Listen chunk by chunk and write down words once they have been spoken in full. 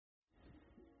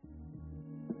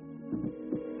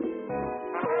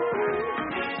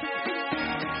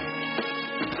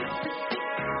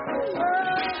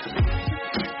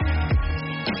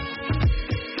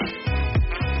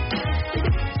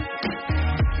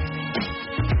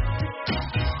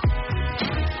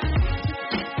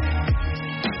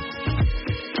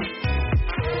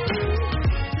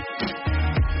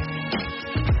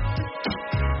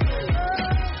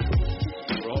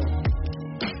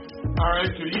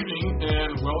evening,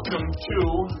 and welcome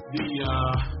to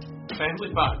the Family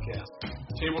Podcast,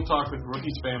 Table Talk with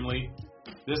Rookie's Family.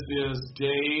 This is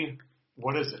day,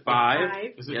 what is it? 5.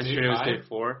 Is it Yesterday day 5? was day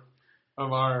 4.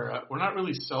 Of our, we're not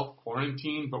really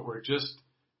self-quarantined, but we're just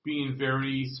being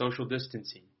very Social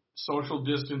distancing.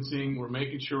 We're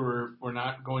making sure we're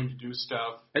not going to do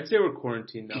stuff. I'd say we're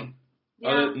quarantined, though.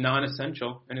 Yeah.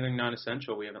 Non-essential. Anything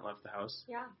non-essential, we haven't left the house.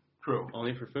 Yeah. True.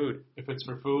 Only for food. If it's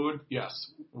for food, yes,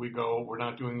 we go. We're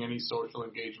not doing any social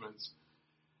engagements.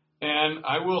 And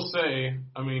I will say,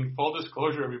 I mean, full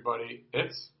disclosure, everybody,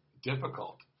 it's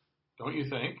difficult. Don't you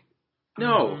think?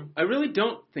 No, I really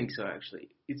don't think so, actually.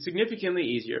 It's significantly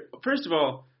easier. First of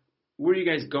all, where are you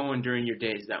guys going during your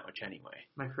days that much anyway?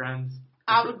 My friends.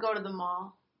 I would go to the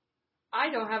mall. I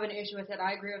don't have an issue with it.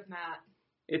 I agree with Matt.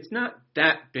 It's not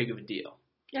that big of a deal.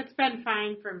 It's been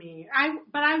fine for me.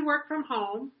 But I work from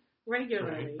home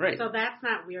regularly, Right. so that's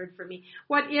not weird for me.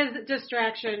 What is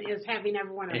distraction is having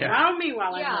everyone Yeah. around me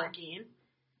while Yeah. I'm working.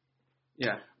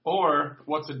 Yeah. Or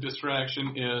what's a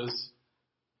distraction is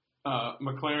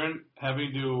McLaren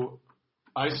having to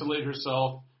isolate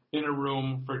herself in a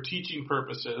room for teaching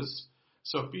purposes.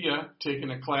 Sophia taking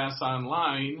a class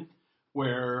online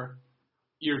where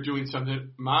you're doing something.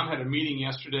 Mom had a meeting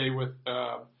yesterday with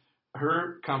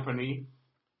her company,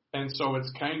 and so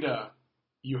it's kind of,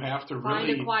 you have to Find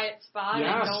really... a quiet spot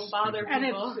Yes. and don't bother And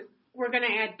people. we're going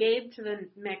to add Gabe to the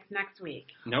mix next week.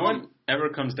 No one ever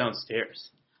comes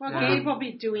downstairs. Well, Yeah. Gabe will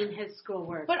be doing his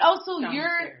schoolwork. But also, you're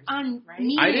Downstairs, on right?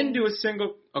 meetings. I didn't do a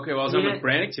single... Okay, well, I was on with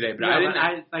Brannick today,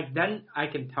 but then I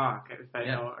can talk if I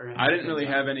Yeah. know. Or I didn't really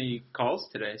have any calls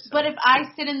today. So. But if I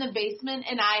sit in the basement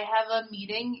and I have a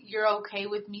meeting, you're okay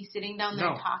with me sitting down there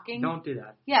talking? Don't do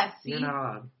that. Yes, see? You're not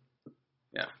allowed.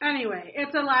 Anyway,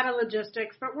 it's a lot of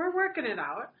logistics, but we're working it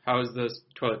out. How is the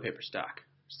toilet paper stock?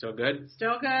 Still good?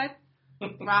 Still good.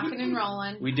 Rocking and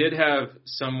rolling. We did have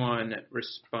someone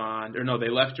respond, or no, they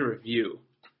left a review.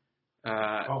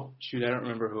 Shoot, I don't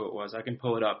remember who it was. I can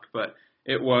pull it up, but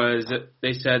it was,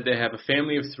 they said they have a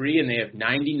family of 3 and they have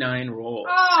 99 rolls.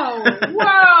 Oh,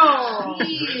 whoa!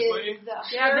 Seriously?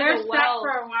 Yeah, they're the set well. for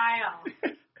a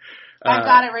while. I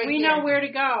got it right We here. know where to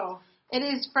go. It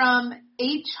is from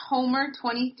H. Homer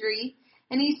 23,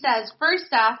 and he says, first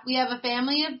off, we have a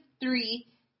family of 3.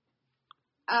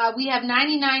 We have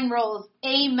 99 rolls.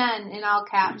 Amen, in all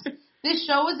caps. This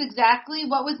show was exactly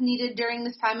what was needed during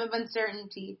this time of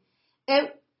uncertainty.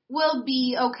 It will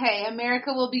be okay.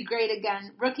 America will be great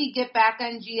again. Rookie, get back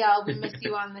on GL. We miss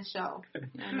you on the show.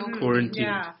 Yeah, no Quarantine.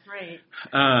 Yeah,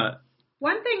 right.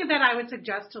 One thing that I would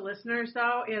suggest to listeners,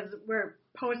 though, is we're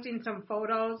posting some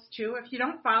photos, too. If you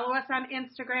don't follow us on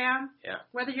Instagram,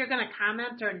 whether you're going to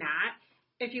comment or not,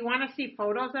 if you want to see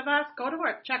photos of us,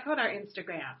 check out our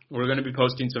Instagram. We're going to be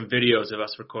posting some videos of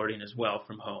us recording as well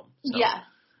from home. So. Yes.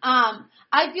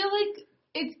 I feel like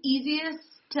it's easiest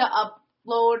to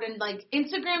upload, and like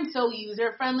Instagram's so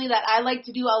user friendly that I like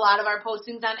to do a lot of our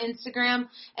postings on Instagram,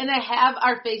 and I have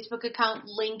our Facebook account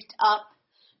linked up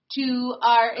to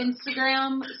our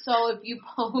Instagram. So if you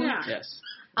post, Yes.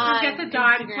 You get the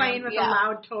dog Instagram, playing with a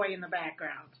loud toy in the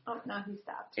background. Oh no, he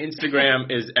stopped.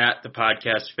 Instagram is at the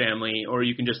podcast family, or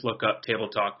you can just look up Table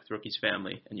Talk with Rookie's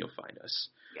Family, and you'll find us.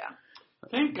 Yeah.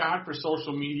 Thank God for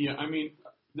social media. I mean,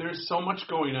 there's so much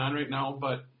going on right now,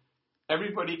 but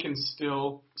everybody can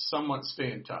still somewhat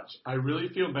stay in touch. I really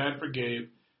feel bad for Gabe,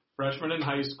 freshman in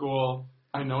high school.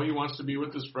 I know he wants to be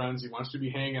with his friends. He wants to be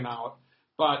hanging out.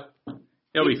 But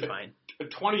He'll be fine.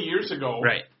 20 years ago,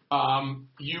 Right.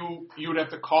 You would have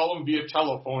to call them via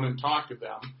telephone and talk to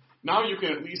them. Now you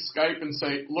can at least Skype and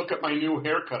say, look at my new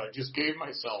haircut I just gave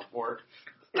myself, or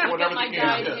whatever my the case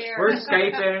dyed is. hair. We're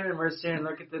Skyping and we're saying,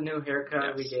 look at the new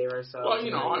haircut we gave ourselves. Well,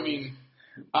 you know, I mean,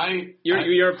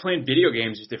 You're playing video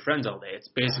games with your friends all day. It's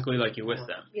basically like you're with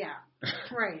them. Yeah,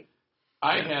 right.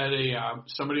 I had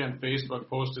somebody on Facebook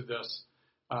posted this.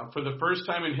 For the first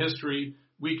time in history,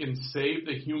 we can save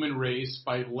the human race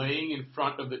by laying in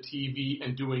front of the TV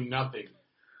and doing nothing.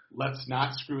 Let's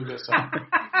not screw this up.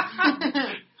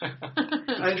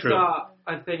 I saw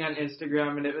a thing on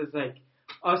Instagram, and it was like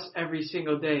us every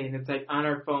single day, and it's like on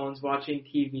our phones watching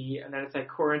TV, and then it's like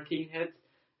quarantine hits,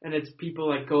 and it's people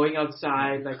like going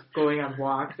outside, like going on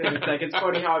walks, and it's like, it's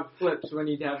funny how it flips when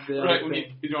you have the Right, when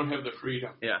thing. you don't have the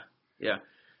freedom. Yeah.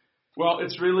 Well,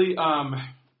 it's really...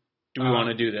 Do we want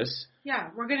to do this?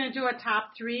 Yeah, we're going to do a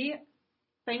top 3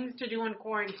 things to do in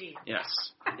quarantine. Yes.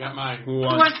 I got mine. Who Who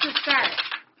wants to start?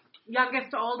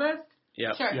 Youngest to oldest?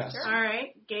 Yeah. Sure. Yes. Sure. All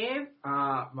right, Gabe?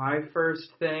 My first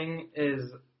thing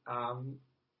is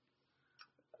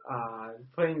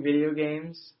playing video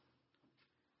games.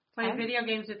 Play video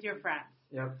games with your friends.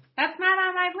 Yep. That's not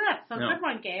on my list. So No. good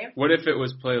one, Gabe. What if it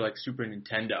was play like Super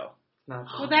Nintendo? Not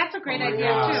Well, that's a great Oh my idea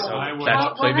God. too. So I would-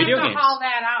 that's play we'll video have to games. haul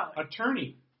that out. A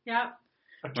tourney. Yep.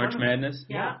 A March tournament. Madness.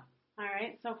 Yeah. All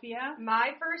right, Sophia.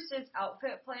 My first is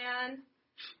outfit plan.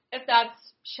 If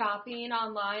that's shopping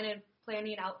online and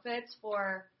planning outfits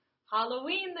for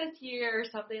Halloween this year or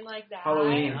something like that.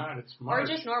 Halloween. God, it's Or March.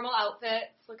 just normal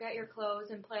outfits. Look at your clothes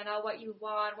and plan out what you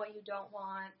want, what you don't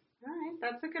want. All right,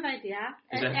 that's a good idea.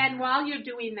 Is And while you're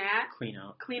doing that, Clean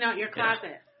out. clean out your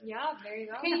closet. Yeah, there you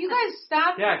go. Can you guys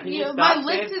stop? Yeah, can you my stop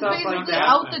list saying is stuff like basically that?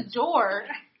 out the door.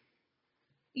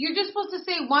 You're just supposed to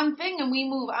say one thing and we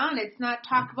move on. It's not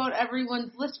talk about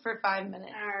everyone's list for 5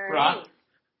 minutes. All right. Rock.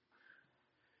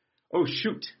 Oh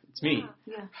shoot, it's me.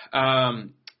 Yeah.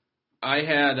 I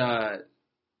had.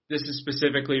 This is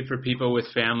specifically for people with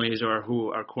families or who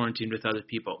are quarantined with other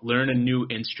people. Learn a new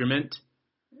instrument.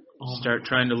 Start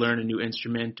trying to learn a new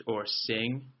instrument or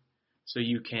sing, so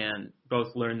you can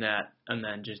both learn that and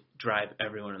then just drive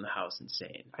everyone in the house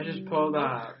insane. I just pulled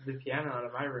the piano out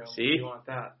of my room. See? If you want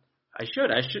that? I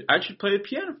should play the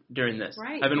piano during this.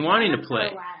 Right. I've been You've wanting had to it for a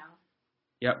play. while.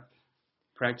 Yep.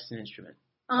 Practice an instrument.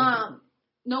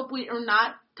 Nope, we are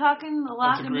not talking a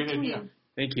lot That's a in great between. idea.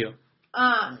 Thank you.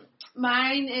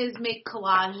 Mine is make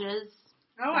collages.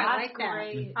 Oh, I That's like that.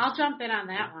 great. I'll jump in on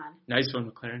that one. Nice one,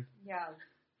 McLaren. Yeah.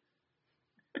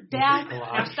 That,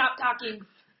 Now stop talking.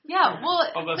 yeah, well,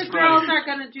 Oh, that's The girls right. are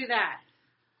going to do that.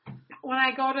 When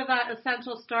I go to the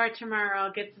essential store tomorrow,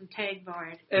 I'll get some tag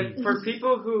board. And for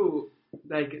people who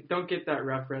don't get that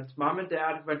reference, Mom and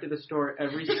Dad went to the store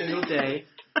every single day,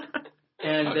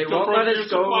 and they Don't won't let forget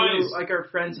us your go supplies. to our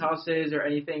friends' houses or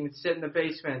anything. Sit in the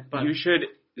basement, but You should.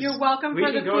 You're welcome we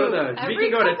for the can go food. to the Every we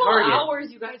can go to couple Target.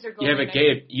 hours you guys are going. Yeah, but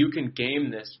Gabe, you can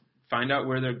game this. Find out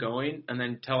where they're going, and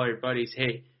then tell our buddies,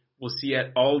 hey, we'll see you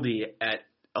at Aldi at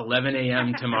 11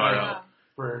 a.m. tomorrow.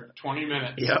 For 20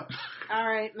 minutes. Yep. All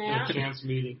right, In a Matt. chance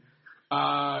meeting.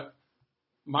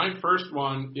 My first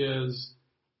one is,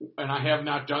 and I have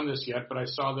not done this yet, but I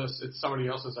saw this, it's somebody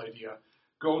else's idea.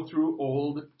 Go through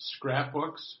old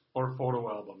scrapbooks or photo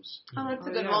albums, oh, that's a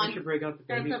Oh, good yeah, one. we should break out the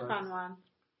That's baby a books. fun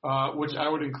one. which I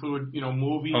would include,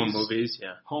 movies. Home movies,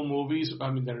 yeah. Home movies,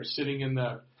 that are sitting in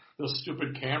those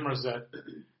stupid cameras that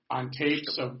on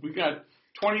tapes. So we got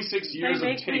 26 years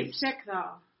They of make me tapes. sick,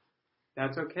 though.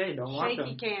 That's okay. Don't want Shaky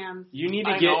them. cams. You need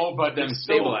to I get know, but them it's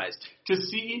still- stabilized.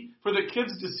 For the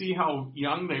kids to see how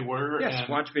young they were Yes, and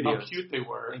watch how videos. cute they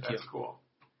were. Thank That's you. cool.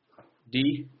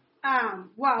 D.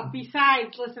 Well,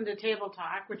 besides listen to Table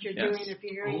Talk, which you're Yes. doing if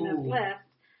you're hearing Ooh. this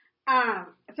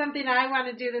list, something I want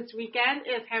to do this weekend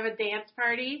is have a dance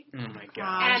party. Oh my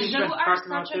God. And She's you been are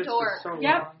talking about such a this dork. for so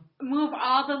Yep. long. Move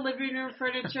all the living room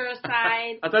furniture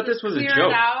aside. I thought this was a clear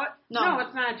joke. it out. No. No,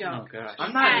 it's not a Oh joke. gosh.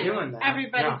 I'm not And doing that.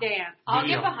 Everybody Yeah. dance. I'll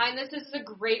Video. get behind this. This is a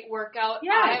great workout.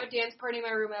 Yes. I have a dance party in my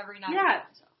room every night. Yes.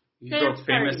 You go Dance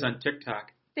famous party. on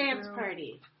TikTok. Dance True.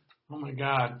 party. Oh my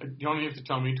God! You don't even have to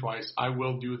tell me twice. I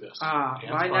will do this. Dance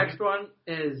My party? next one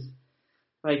is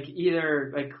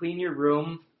either clean your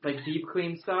room, deep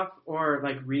clean stuff, or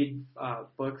read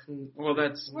books and. Well,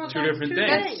 that's Well, two that's different two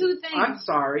things. That's two things. I'm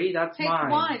sorry, that's Pick mine.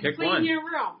 one. Pick Clean one. your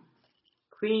room.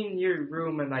 Clean your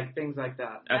room and things like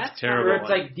that. That's That's terrible. Or it's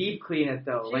one. deep clean it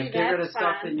though. Gee, Get rid of that's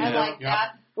stuff fun. that you I don't. like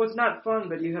that. Well, it's not fun,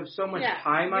 but you have so much Yeah,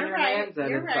 time on you're your right. hands that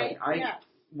You're it's right. I Yeah.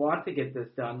 want to get this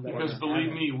done. But Because I believe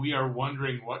haven't. me, we are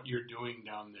wondering what you're doing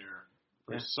down there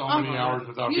for Yeah. so many hours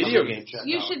without You Video should- games. checked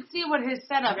You out. should see what his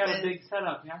I setup got a is. big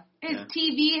setup, yeah. His Yeah.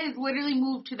 TV has literally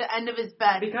moved to the end of his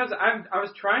bed. Because I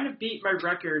was trying to beat my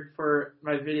record for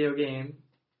my video game,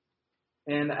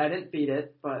 and I didn't beat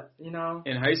it. But In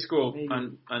high school, Maybe.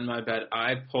 on my bed,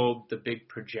 I pulled the big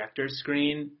projector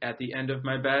screen at the end of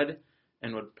my bed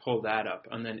and would pull that up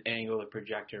and then angle the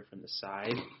projector from the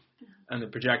side. And the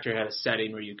projector had a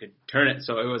setting where you could turn it,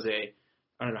 so it was I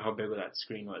don't know how big that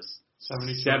screen was.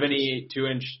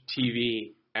 72-inch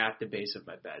TV at the base of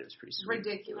my bed. It was pretty It's sweet.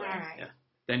 ridiculous. All right. Yeah.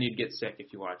 Then you'd get sick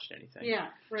if you watched anything. Yeah,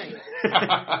 right.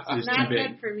 It was too Not big.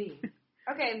 good for me.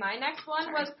 Okay, my next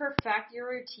one was perfect your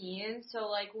routine.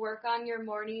 So, work on your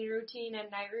morning routine and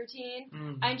night routine.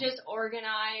 And just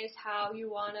organize how you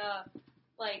want to,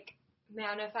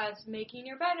 manifest making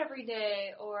your bed every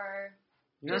day or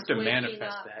You don't have just to waking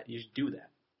manifest up. that. You just do that.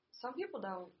 Some people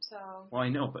don't. So, Well, I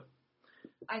know, but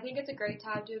I think it's a great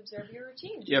time to observe your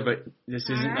routine. yeah, but this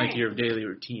isn't All right. like your daily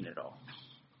routine at all.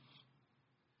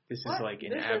 This What? is like an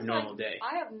This is abnormal day.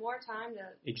 I have more time to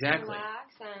Exactly.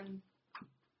 relax and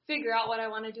figure out what I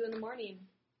want to do in the morning.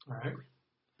 All right.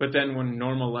 But then when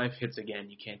normal life hits again,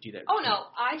 you can't do that. Oh, routine. no.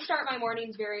 I start my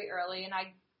mornings very early, and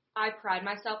I pride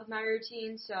myself with my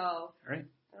routine, so right.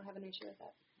 I don't have an issue with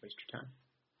that. Waste your time.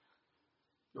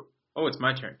 Oh, it's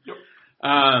my turn. Yep.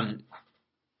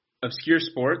 Obscure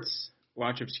sports.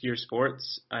 Watch obscure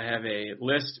sports. I have a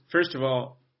list. First of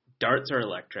all, darts are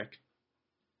electric.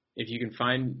 If you can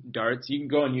find darts, you can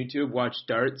go on YouTube, watch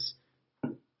darts.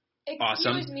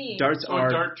 Awesome. Excuse me. Darts are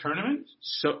dart tournaments?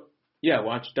 So yeah,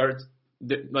 watch darts.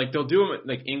 Like they'll do them.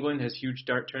 Like England has huge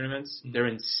dart tournaments. They're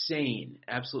insane,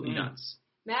 absolutely nuts.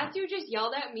 Matthew just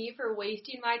yelled at me for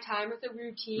wasting my time with a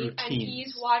routine, and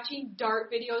he's watching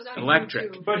dart videos on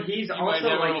YouTube. But he's also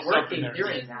like working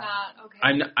doing that. Not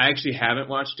okay. I actually haven't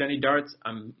watched any darts.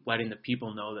 I'm letting the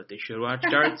people know that they should watch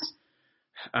darts.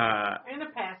 I'm gonna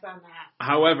pass on that.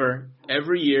 However,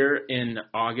 every year in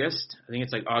August, I think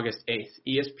it's like August 8th,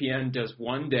 ESPN does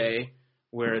one day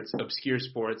where it's obscure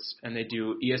sports, and they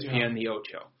do ESPN The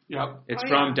Ocho. Yep. It's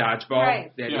from Dodgeball.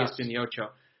 Right. They had ESPN The Ocho.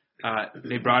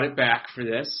 They brought it back for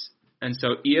this, and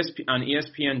so on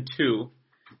ESPN2,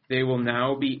 they will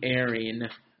now be airing.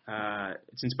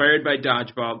 It's inspired by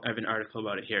Dodgeball. I have an article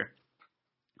about it here.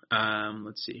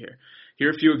 Let's see here. Here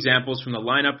are a few examples from the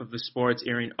lineup of the sports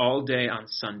airing all day on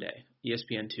Sunday,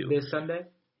 ESPN2. This Sunday?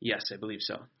 Yes, I believe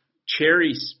so.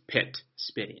 Cherry pit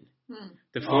spitting.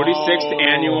 The 46th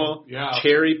annual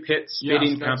cherry pit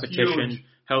spitting competition huge.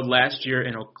 held last year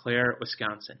in Eau Claire,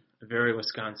 Wisconsin. A very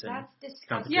Wisconsin That's disgusting.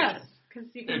 competition. Yes, because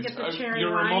you can get the you cherry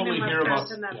wine remotely in hear about-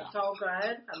 Wisconsin. That's so good.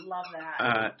 I love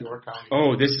that.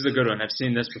 Oh, this is a good one. I've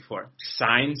seen this before.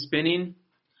 Sign spinning.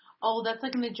 Oh, that's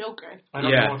like in the Joker. I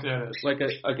don't know what that is.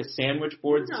 Like a sandwich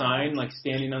board sign, like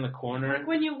standing on the corner. Like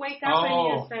when you wake up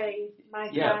and you say, my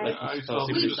sign. Like I you saw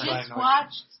see We the just sign.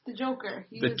 watched the Joker.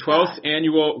 He The was 12th that.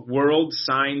 annual World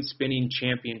Sign Spinning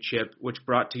Championship, which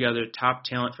brought together top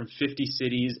talent from 50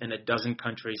 cities and a dozen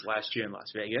countries last year in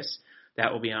Las Vegas.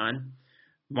 That will be on.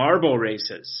 Marble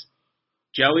races.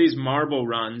 Jelly's Marble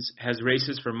Runs has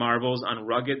races for marbles on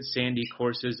rugged, sandy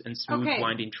courses and smooth,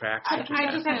 winding tracks. I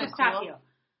just have to stop you.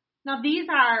 Now, these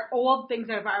are old things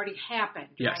that have already happened,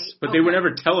 Yes, right? but they were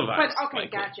never televised. But, okay,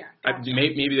 gotcha.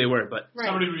 Maybe they were, but... Right.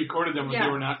 Somebody recorded them when they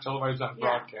were not televised on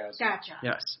broadcast. Gotcha.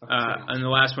 Yes. And the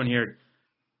last one here,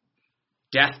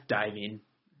 death diving.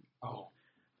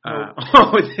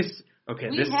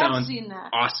 This sounds seen that.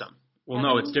 awesome. Well,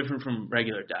 no, it's different from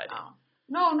regular diving. Oh.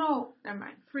 No, never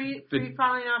mind. Free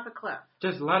falling off a cliff.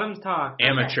 Just let them talk.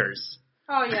 Amateurs.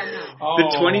 Oh, yeah, no.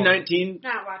 The 2019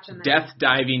 Not watching that. Death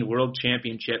Diving World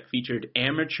Championship featured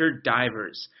amateur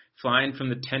divers flying from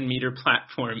the 10-meter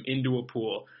platform into a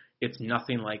pool. It's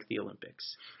nothing like the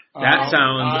Olympics. That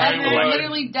sounds And they're like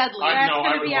literally deadly. That's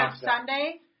going to be on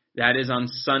Sunday? That is on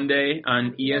Sunday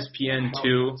on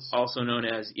ESPN2, also known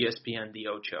as ESPN The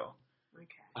Ocho. Okay.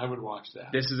 I would watch that.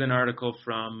 This is an article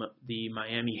from the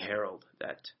Miami Herald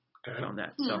that found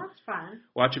that. So That's fun.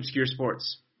 watch obscure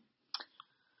sports.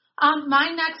 My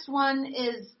next one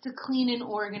is to clean and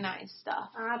organize stuff.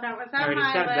 That was I on already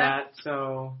my said list. that,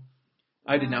 so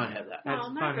I did not have that. that's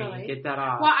not funny. really. Get that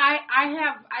off. Well,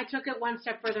 I took it one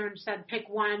step further and said pick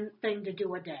one thing to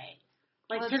do a day.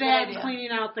 Like That's a today good I'm idea. cleaning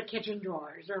out the kitchen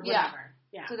drawers or Yeah. whatever.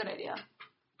 Yeah. It's a good idea.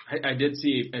 I did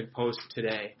see a post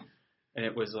today, and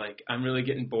it was like, I'm really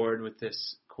getting bored with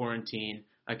this quarantine.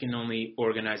 I can only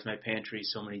organize my pantry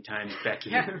so many times,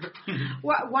 Becky.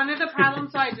 One of the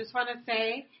problems, I just want to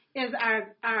say, is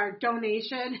our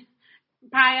donation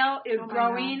pile is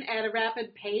growing at a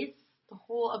rapid pace. The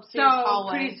whole upstairs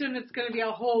hallway. Pretty soon it's going to be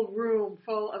a whole room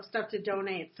full of stuff to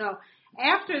donate. So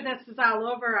after this is all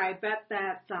over, I bet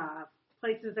that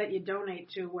places that you donate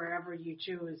to, wherever you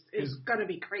choose, is going to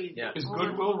be crazy. Yeah. Is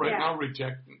Goodwill right now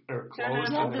rejecting or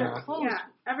closed? They're closed. Yeah,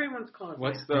 everyone's closed.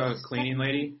 What's the cleaning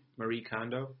lady? Marie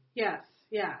Kondo? Yes,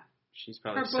 yeah. She's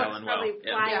probably Her books selling well. probably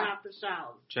flying off the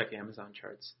shelves. Check Amazon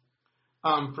charts.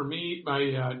 For me,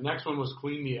 my next one was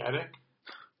clean the attic.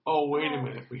 Oh, wait a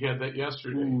minute. We had that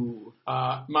yesterday. Ooh.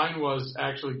 Mine was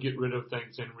actually get rid of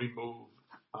things and remove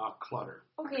clutter.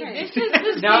 Okay, this is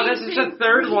the No, same this is thing. the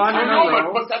third one in a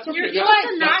row. But that's okay. You That's- have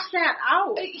to knock that's- that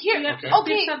out. Here, You have to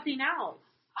okay. do something else.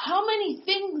 How many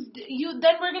things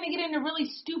then we're going to get into really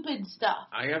stupid stuff.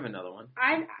 I have another one.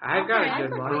 I've got a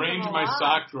good one. Arrange my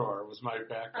sock drawer was my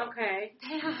backup. Okay.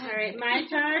 All right, my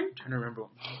turn. I'm trying to remember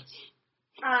what mine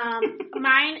was.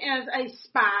 Mine is a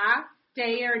spa,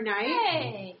 day or night,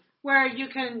 Hey. where you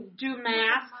can do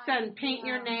masks and paint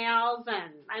your nails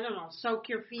and, I don't know, soak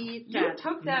your feet You and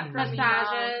took that from me.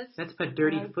 massages. That's but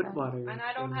dirty foot water. And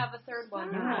I don't have a third one.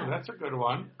 Oh, that's a good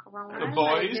one. I The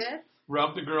boys like it.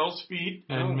 rub the girls' feet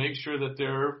and make sure that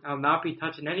they're I'll not be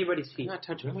touching anybody's I'm feet. not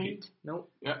touching feet.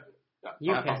 Nope. a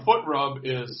can. foot rub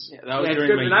is. Yeah, that was Yeah, it's during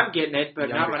good when my I'm getting it, but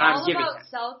younger not It's when all I'm giving about it.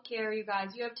 self-care, you guys.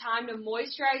 You have time to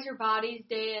moisturize your bodies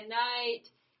day and night.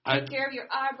 take care of your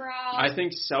eyebrows. I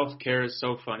think self-care is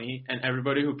so funny, and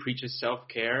everybody who preaches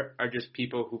self-care are just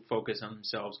people who focus on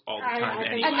themselves all the time.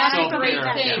 And that's a great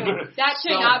thing. That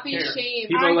should not be shamed.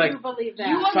 People I do believe that.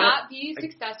 You will not be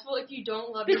successful if you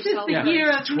don't love yourself. This is the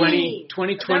year of me.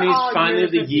 2020 is finally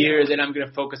the year that I'm going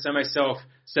to focus on myself,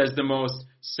 says the most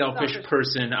selfish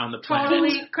person on the planet.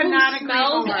 Totally could not agree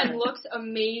smells more. and looks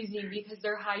amazing because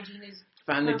their hygiene is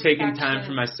Finally taking time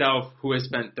for myself, who has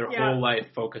spent their whole life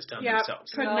focused on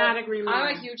themselves. Could not agree more.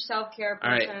 I'm a huge self-care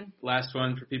person. All right, last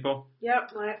one for people.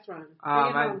 Yep, last one. Bring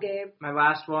it home, Gabe. My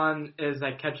last one is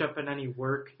like catch up on any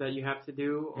work that you have to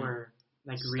do or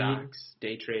like read. Stocks,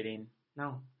 day trading.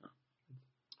 No.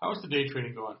 How's the day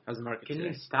trading going? How's the market Can today?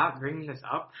 you stop bringing this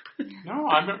up? No,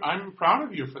 I'm proud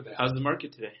of you for that. How's the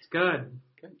market today? It's good.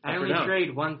 Good. I only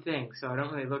trade one thing, so I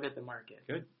don't really look at the market.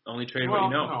 Good. Only trade what you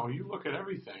know. No, you look at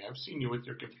everything. I've seen you with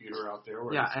your computer out there.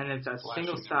 Where And it's a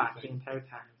single stock the entire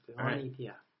time. It's one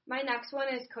ETF. My next one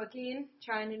is cooking,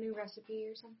 trying a new recipe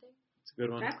or something. It's a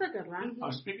good one. That's a good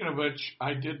one. Speaking of which,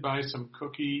 I did buy some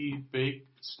cookie bake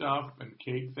stuff and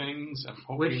cake things. I'm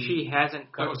hoping Which she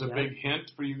hasn't cooked that was a yet. big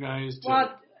hint for you guys.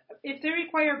 Well, if they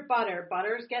require butter,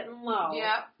 butter's getting low.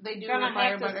 Yeah, they do Gonna require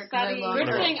have to butter 'cause I study love Good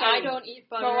Butter. thing I don't eat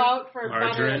butter. Go out for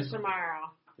Margarine. butter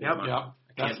tomorrow. Yep.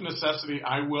 That's a necessity.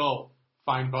 I will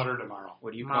find butter tomorrow.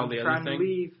 What do you Mom's call the other trying to thing?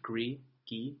 leave.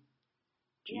 Ghee?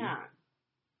 Yeah.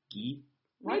 Ghee?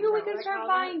 Maybe we can start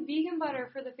buying vegan butter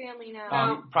for the family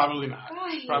now. Probably not.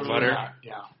 Why? Probably Butter. not.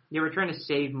 Yeah. Yeah, we're trying to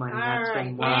save money, All not right.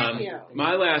 spend money. Thank you.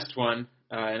 My last one,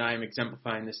 and I am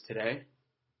exemplifying this today,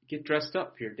 get dressed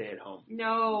up for your day at home.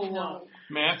 No.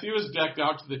 Matthew is decked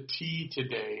out to the T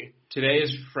today. Today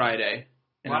is Friday,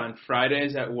 and What? on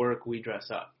Fridays at work we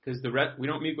dress up because we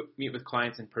don't meet with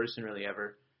clients in person really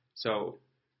ever. So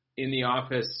in the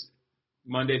office,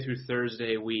 Monday through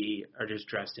Thursday we are just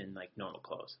dressed in like normal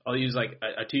clothes. I'll use like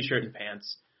a t-shirt and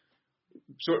pants,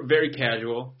 sort of very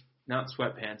casual, not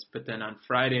sweatpants. But then on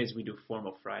Fridays we do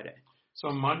formal Friday. So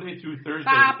Monday through Thursday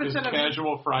is opposite of-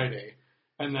 casual Friday,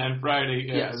 and then Friday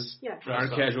Yes. is Yes. dress Our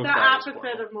up. casual The Fridays.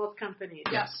 opposite of most companies.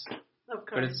 Yes. Of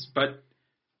course. But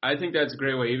I think that's a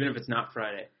great way, even if it's not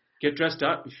Friday. Get dressed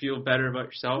up. You feel better about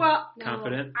yourself. Well,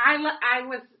 confident. I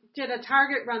did a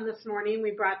Target run this morning.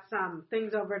 We brought some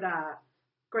things over to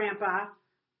Grandpa,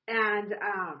 and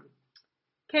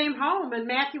came home, and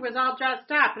Matthew was all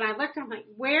dressed up, and I looked at him like,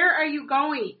 "Where are you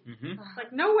going?" Mm-hmm.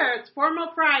 Like, nowhere. It's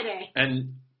formal Friday.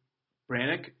 And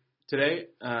Brannick today,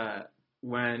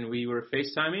 when we were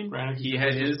FaceTiming, Brannick is he your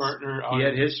had business his partner. he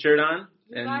had his shirt on,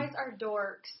 You and guys are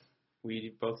dorks.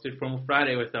 we both did formal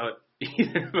Friday without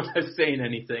either of us saying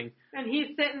anything. And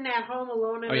he's sitting at home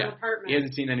alone in Oh an yeah, apartment. he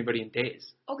hasn't seen anybody in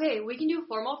days. Okay, we can do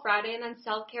formal Friday and then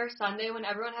self-care Sunday when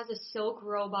everyone has a silk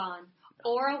robe on.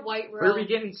 Or a white robe. Where are we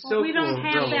getting Well, so we don't cool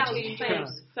have robes? that changes.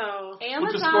 space, so Amazon.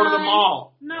 We'll just go to the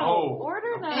mall. No. Oh. Order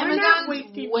them. We're not Amazon's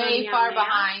wasting way money on far that.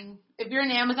 behind. If you're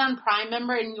an Amazon Prime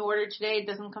member and you order today, it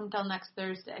doesn't come till next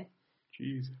Thursday.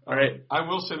 Jeez. All right. I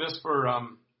will say this for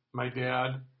my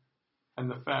dad and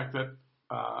the fact that,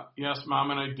 yes,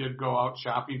 Mom and I did go out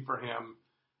shopping for him.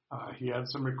 He had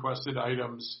some requested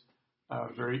items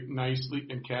very nicely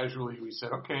and casually. We said,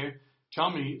 okay,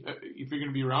 tell me if you're going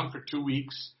to be around for 2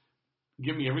 weeks,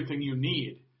 give me everything you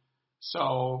need.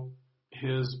 So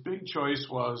his big choice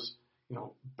was,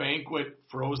 banquet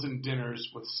frozen dinners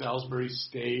with Salisbury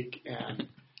steak, and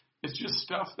it's just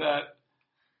stuff that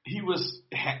he was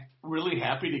really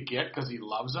happy to get because he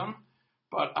loves them.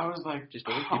 But I was like, Just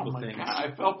old oh people my things. God,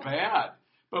 I felt bad.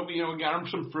 But we got him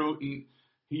some fruit, and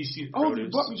he said, "Oh, you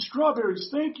Produce. bought me strawberries,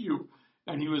 thank you."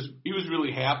 And he was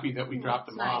really happy that we dropped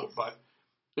them nice. off. But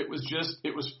it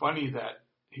was funny that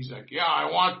he's like, "Yeah, I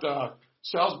want the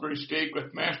Salisbury steak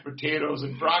with mashed potatoes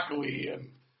and broccoli."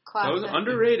 And Classic. Those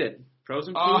underrated.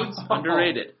 Frozen foods,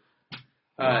 underrated.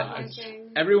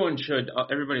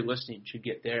 Everybody listening should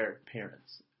get their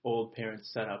old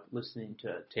parents set up listening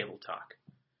to Table Talk.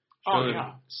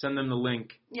 Send them the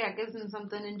link. Yeah, it gives them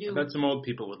something to I do. bet some old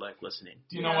people would like listening.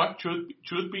 Do you know what?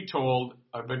 Truth be told,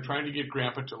 I've been trying to get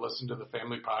Grandpa to listen to the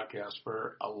family podcast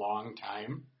for a long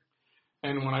time.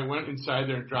 And when I went inside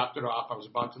there and dropped it off, I was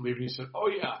about to leave, and he said, "Oh,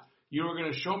 yeah, you were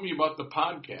going to show me about the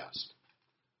podcast."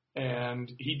 And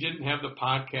he didn't have the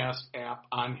podcast app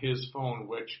on his phone,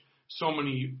 which so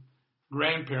many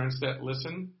grandparents that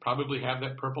listen probably have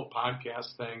that purple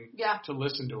podcast thing to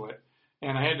listen to it.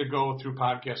 And I had to go through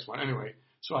podcast one. Anyway,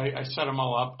 so I set them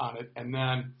all up on it. And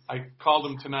then I called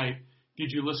him tonight.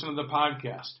 "Did you listen to the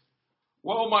podcast?"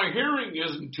 "Well, my hearing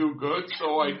isn't too good,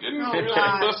 so I didn't really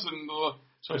listen to the..."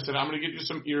 So I said, "I'm going to get you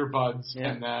some earbuds,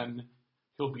 and then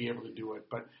he'll be able to do it.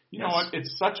 But you know what?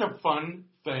 It's such a fun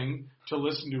thing to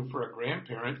listen to for a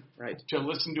grandparent. Right. To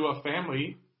listen to a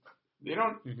family. They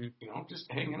don't, just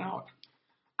hanging out.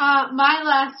 My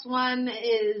last one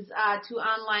is to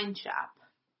online shop.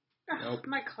 Nope.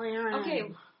 McLaren.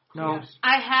 Okay. No.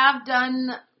 I have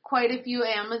done quite a few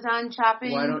Amazon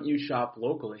shopping. Why don't you shop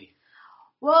locally?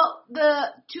 Well,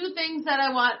 the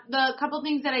couple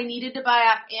things that I needed to buy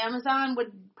off Amazon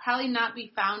would probably not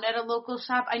be found at a local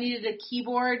shop. I needed a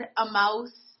keyboard, a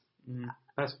mouse.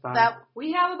 That's fine.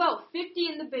 We have about 50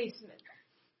 in the basement.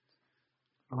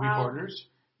 Are we hoarders?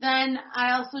 Then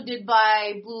I also did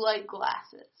buy blue light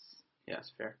glasses.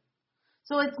 Yes, fair.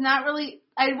 So it's not really,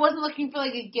 I wasn't looking for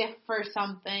like a gift for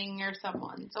something or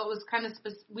someone. So it was kind of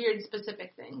weird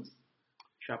specific things.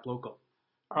 Shop local.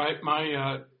 All right,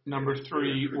 my number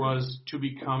 3 was to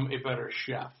become a better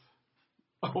chef.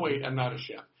 Oh, wait, I'm not a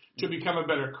chef. To become a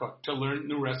better cook, to learn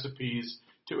new recipes,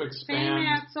 to expand.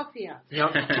 Same as Sophia.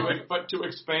 Yep. But to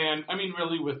expand, I mean,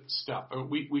 really with stuff.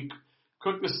 We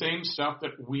cook the same stuff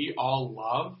that we all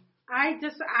love. I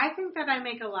think that I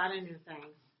make a lot of new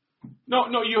things.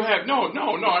 No, you have. No,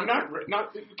 I'm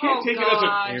not. You can't take it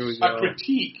as a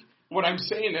critique. What I'm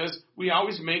saying is we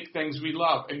always make things we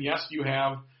love. And yes, you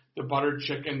have the buttered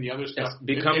chicken, the other stuff.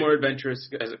 Yes, become more adventurous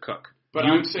as a cook. But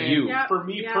I'm saying, for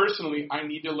me personally, I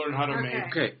need to learn how to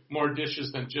make more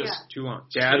dishes than just two on.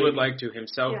 Dad would like to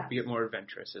himself get more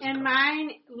adventurous as a cook.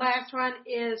 Mine, last one,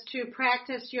 is to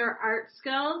practice your art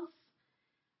skills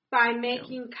by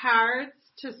making cards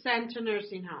to send to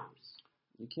nursing homes.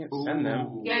 You can't send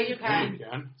them. Yeah, you can.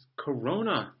 It's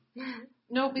Corona.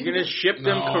 No, because you're gonna ship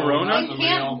them Corona.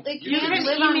 They can't You can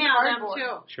live email on them cardboard.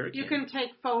 too. Sure, you can take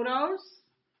photos.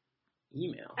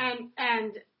 Email.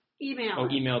 And email. Oh,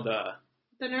 email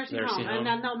the nursing home, and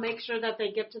then they'll make sure that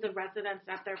they get to the residents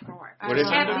that they're for. What if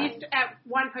at least at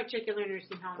one particular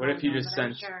nursing home. What if you just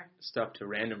send stuff to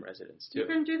random residents too? You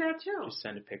can do that too. Just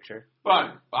send a picture.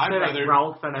 But I'd rather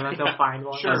Ralph, and then they'll find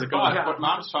one. Sure, but what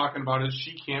Mom's talking about is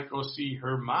she can't go see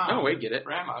her mom. No, I get it.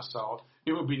 Grandma, so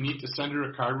it would be neat to send her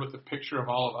a card with a picture of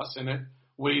all of us in it,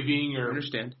 waving or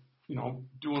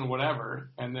doing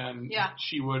whatever, and then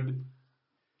she would,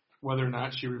 whether or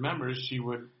not she remembers, she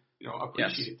would.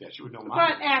 Appreciate that. She would know.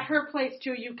 But at her place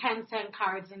too, you can send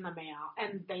cards in the mail,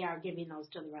 and they are giving those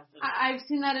to the residents. I've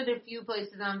seen that at a few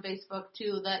places on Facebook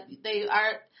too. That they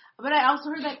are, but I also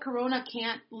heard that Corona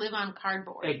can't live on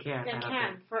cardboard. They can. They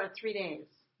can for 3 days.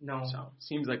 No. So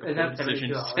seems like a poor decision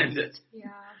to send it. Yeah.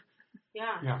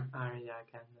 Yeah, I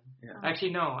can. Yeah.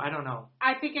 Actually, no, I don't know.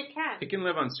 I think it can. It can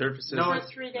live on surfaces. No, for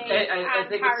 3 days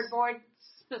on cardboard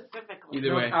specifically.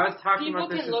 Either way, I was talking People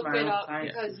about this. People can look it up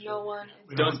science because no one.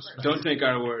 Don't take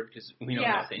our word because we know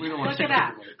nothing. We don't look it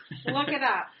up. Look it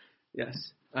up.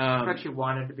 Yes. I've actually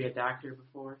wanted to be a doctor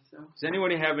before. So. Does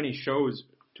anybody have any shows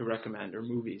to recommend or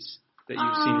movies that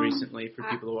you've seen recently for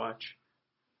people to watch?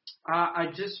 I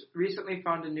just recently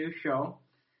found a new show.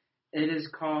 It is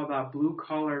called Blue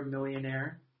Collar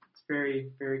Millionaire. It's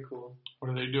very, very cool.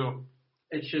 What do they do?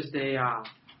 It's just a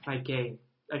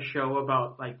show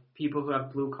about people who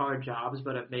have blue collar jobs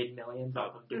but have made millions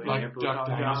of them doing their blue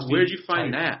collar jobs. Where'd you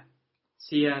find that?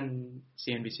 CNBC,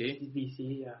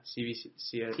 CBC, CBS,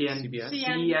 CBS,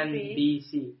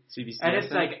 CNBC. CBC. And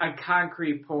it's like a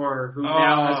concrete pourer who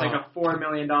now has a $4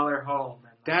 million home.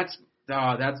 That's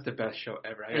the best show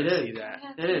ever. I gotta see that.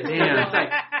 It is. Damn. It's like,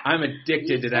 I'm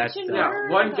addicted to that stuff. Yeah,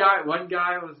 one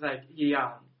guy was like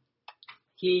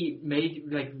he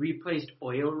made replaced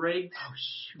oil rigs. Oh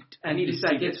shoot! And he's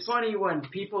like, it's funny when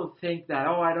people think that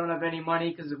I don't have any money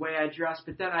because of the way I dress,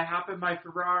 but then I hop in my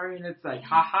Ferrari and it's like,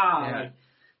 haha, like,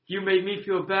 you made me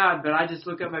feel bad, but I just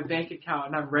look at my bank account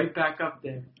and I'm right back up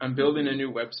there. I'm building a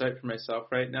new website for myself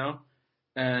right now,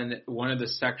 and one of the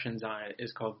sections on it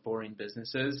is called Boring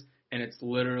Businesses, and it's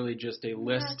literally just a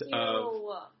list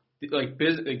of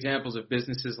examples of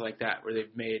businesses like that where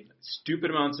they've made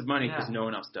stupid amounts of money because no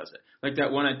one else does it. Like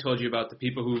that one I told you about, the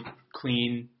people who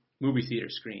clean movie theater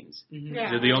screens. Mm-hmm.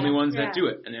 They're the only ones that do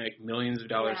it, and they make millions of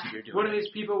dollars a year doing it. One of these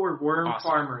people were worm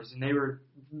farmers, and they were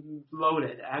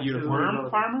loaded. Absolutely worm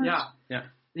loaded. farmers? Yeah.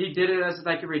 He did it as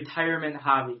a retirement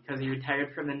hobby because he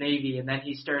retired from the Navy, and then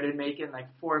he started making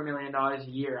 $4 million a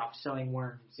year off selling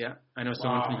worms. Yeah, I know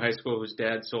someone from high school whose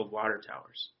dad sold water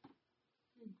towers.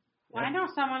 Well, I know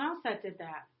someone else that did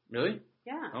that. Really?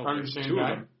 Yeah. Oh, Are you saying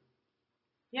that?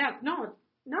 Yeah, no,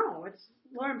 it's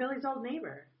Laura and Billy's old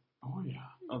neighbor. Oh, yeah.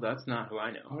 Oh, that's not who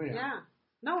I know. Oh, yeah. Yeah.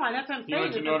 No, that's what I'm He saying.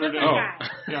 went to It's Notre a Dame.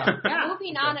 different guy. Yeah.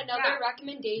 Moving on, another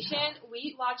recommendation.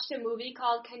 We watched a movie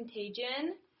called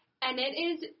Contagion, and it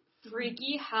is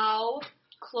freaky how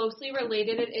closely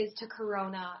related it is to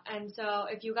Corona. And so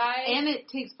if you guys... And it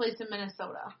takes place in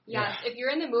Minnesota. Yes, if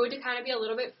you're in the mood to kind of be a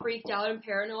little bit freaked out and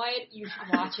paranoid, you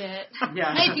should watch it.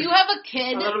 Yeah. If you have a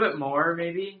kid... A little bit more,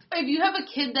 maybe. If you have a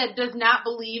kid that does not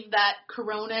believe that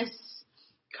Corona...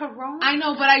 I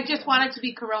know, but I just want it to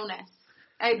be Coronas.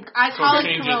 I call it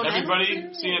change Coronas. it.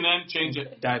 Everybody, CNN, change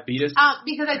it. Diabetes?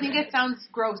 Because I think it sounds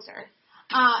grosser.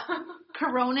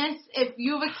 Coronas, if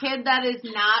you have a kid that is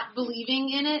not believing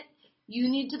in it, you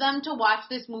need them to watch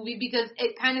this movie because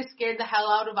it kind of scared the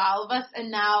hell out of all of us, and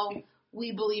now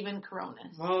we believe in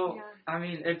Coronas. Well, I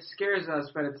mean, it scares us,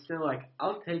 but it's still like,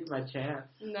 I'll take my chance.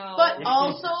 No. But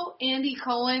also, Andy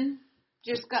Cohen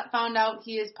just got found out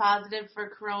he is positive for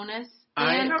Coronas.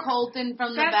 And Colton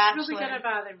from The Bachelor. That's really going to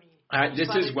bother me. This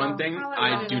is one thing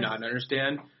I do not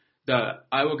understand.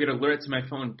 I will get alerts to my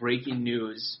phone, breaking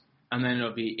news, and then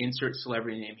it'll be insert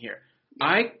celebrity name here.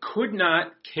 I could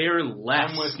not care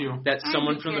less I'm with you. that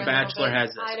someone from The Bachelor has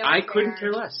this. I couldn't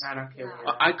care less. I don't care.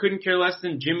 I couldn't care less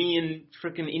than Jimmy in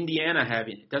frickin' Indiana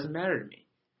having it. It doesn't matter to me.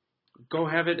 Go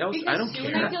have it else. I don't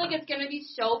soon care. I feel like it's going to be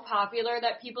so popular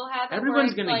that people have it.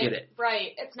 Everyone's going to get it.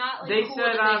 Right. It's not like they cool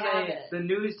said that on they have it. the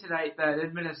news tonight that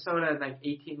in Minnesota, in like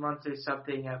 18 months or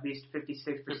something, at least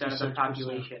 56% of the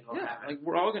population will have it. Like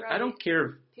we're all gonna, I don't care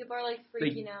if people are like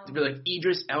freaking out. To be like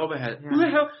Idris Elba has. Who the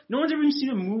hell? No one's ever even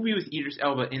seen a movie with Idris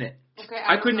Elba in it. Okay,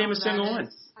 I couldn't name a single one.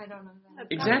 I don't know that.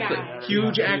 Exactly.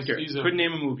 Huge actor. He's couldn't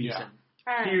name a movie. Yeah.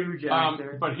 Huge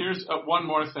actor. But here's one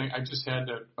more thing I just had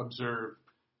to observe.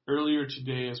 Earlier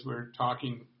today, as we were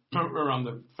talking around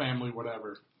the family,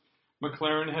 whatever,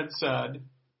 McLaren had said,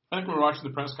 I think we were watching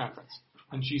the press conference,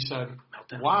 and she said,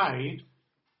 why,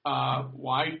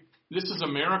 this is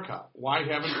America. Why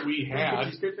haven't we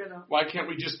why can't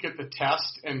we just get the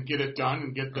test and get it done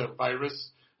and get the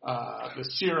virus, the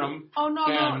serum? Oh, no,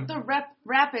 the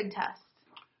rapid test.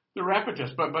 The rapid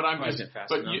test, but I'm just,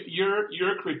 but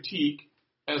your critique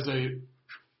as a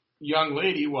young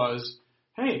lady was,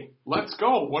 hey, let's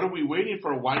go. What are we waiting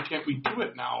for? Why can't we do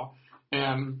it now?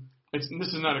 And this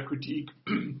is not a critique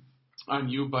on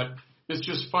you, but it's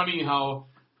just funny how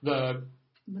the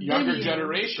younger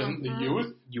generation, the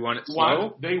youth, you want it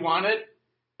slow? They want it.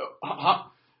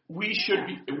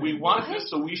 We want this,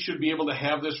 so we should be able to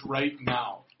have this right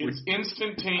now. It's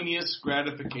instantaneous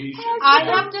gratification.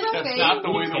 That's not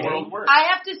the way the world works. I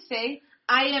have to say,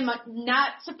 I am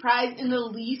not surprised in the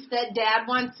least that Dad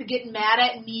wants to get mad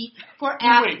at me for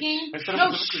asking.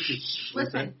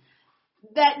 Listen,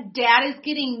 that Dad is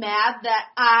getting mad that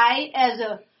I,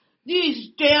 these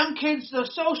damn kids, the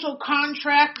social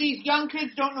contract, these young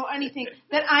kids don't know anything,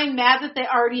 that I'm mad that they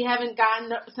already haven't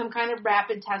gotten some kind of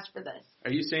rapid test for this.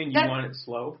 Are you saying you want it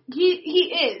slow? He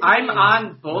is. I'm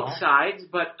on both sides,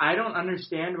 but I don't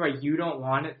understand why you don't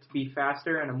want it to be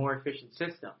faster and a more efficient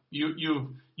system.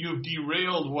 You've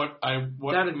derailed what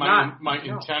my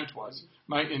intent was.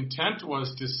 My intent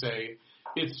was to say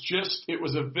it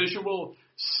was a visual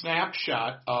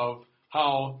snapshot of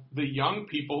how the young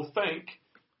people think,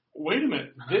 wait a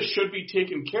minute, this should be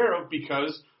taken care of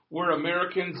because we're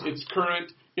Americans, it's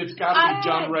current, it's got to be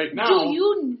done right now. Do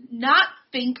you not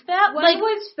think that? When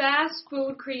was fast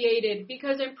food created?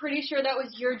 Because I'm pretty sure that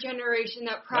was your generation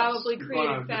that probably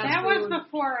created fast food. That was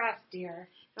before us, dear.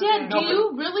 Dad, do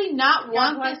you really not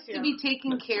want this to be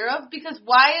taken care of? Because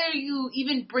why are you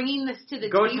even bringing this to the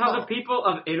table? Go tell the people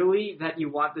of Italy that you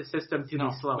want the system to be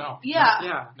slow.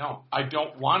 No, I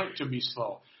don't want it to be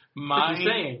slow. My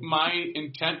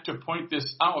intent to point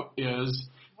this out is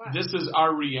this is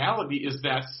our reality, is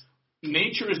that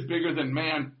nature is bigger than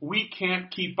man. We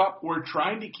can't keep up. We're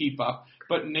trying to keep up,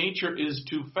 but nature is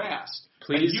too fast.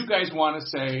 And you guys want to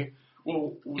say,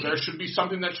 well, there should be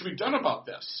something that should be done about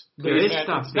this. There is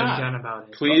stuff being done about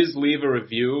it. Please leave a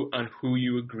review on who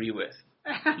you agree with.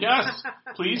 Yes,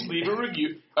 please leave a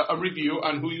review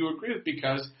on who you agree with,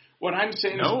 because what I'm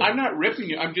saying is I'm not ripping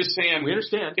you. I'm just saying we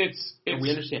understand. We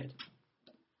understand.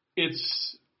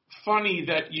 It's funny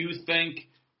that you think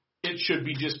it should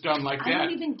be just done like that,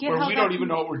 where we don't even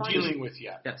know what we're dealing with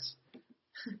yet. Yes.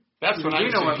 That's what I'm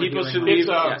saying. People should leave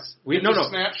a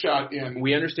snapshot in.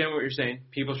 We understand what you're saying.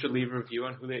 People should leave a review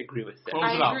on who they agree with.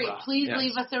 I agree. Please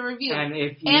leave us a review. And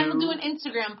we'll do an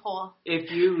Instagram poll. If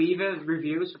you leave a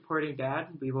review supporting Dad,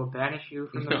 we will banish you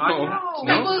from the podcast.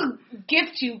 We will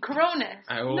gift you Coronas.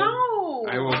 I will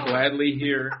gladly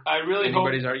hear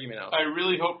anybody's argument out. I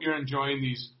really hope you're enjoying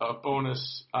these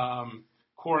bonus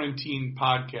quarantine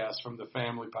podcasts from the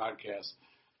Family Podcast.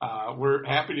 We're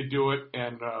happy to do it,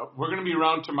 and we're going to be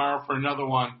around tomorrow for another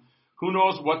one. Who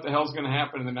knows what the hell's going to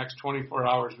happen in the next 24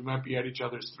 hours. We might be at each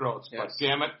other's throats. Yes. But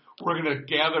damn it, we're going to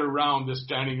gather around this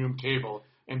dining room table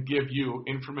and give you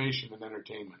information and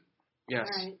entertainment. Yes.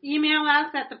 All right. Email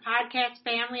us at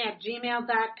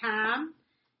thepodcastfamily@gmail.com.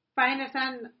 Find us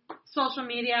on social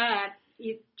media at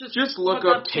just look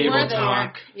up Table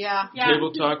Talk. Yeah.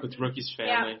 Table Talk with Rookie's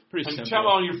Family. Pretty simple. And tell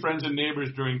all your friends and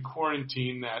neighbors during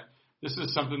quarantine that this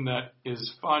is something that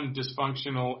is fun,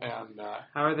 dysfunctional, and...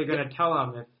 how are they going to tell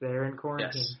them if they're in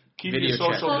quarantine? Yes. Keep your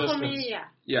social distance. Media.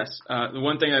 Yes. The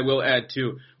one thing I will add,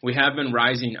 too, we have been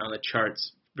rising on the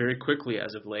charts very quickly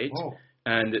as of late. Oh.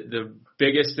 And the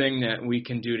biggest thing that we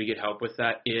can do to get help with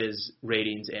that is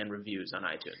ratings and reviews on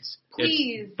iTunes.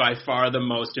 Please. It's by far the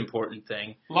most important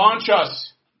thing. Launch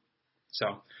us.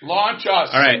 Launch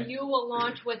us. All right. You will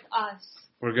launch with us.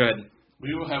 We're good.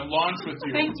 We will have launch with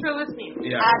you. Thanks for listening.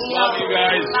 Yeah. Love you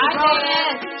guys.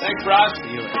 Bye, Dennis. Thanks, Ross. See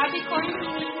you later. Happy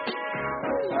quarantine.